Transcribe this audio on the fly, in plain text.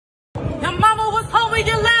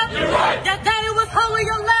when you left. Your daddy was home when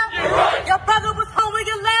you left. Your brother was home when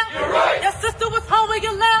you left. Your sister was home when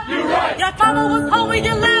you left. Your mama was home when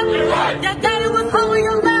you left. Your daddy was home when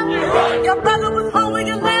you left. Your brother was home when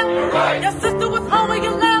you left. Your sister was home when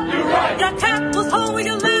you left. Your cat was home when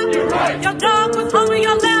you left. Your dog was home when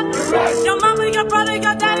you left. Your mama, your brother,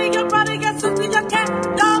 your daddy, your brother, your sister, your cat,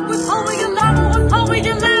 dog was home when you left. Mama was home when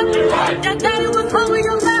you left. Your daddy was home when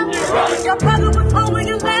you left. Your brother was home when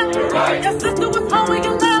you left. Your sister was home when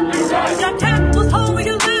you left. Your cat was home when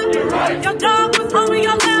you left. Your dog was home when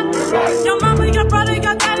you left. Your mama, your brother,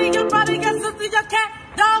 your daddy, your brother, your sister, your cat,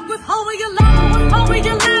 dog was home when you left. Mama was home when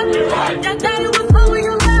you left. Your daddy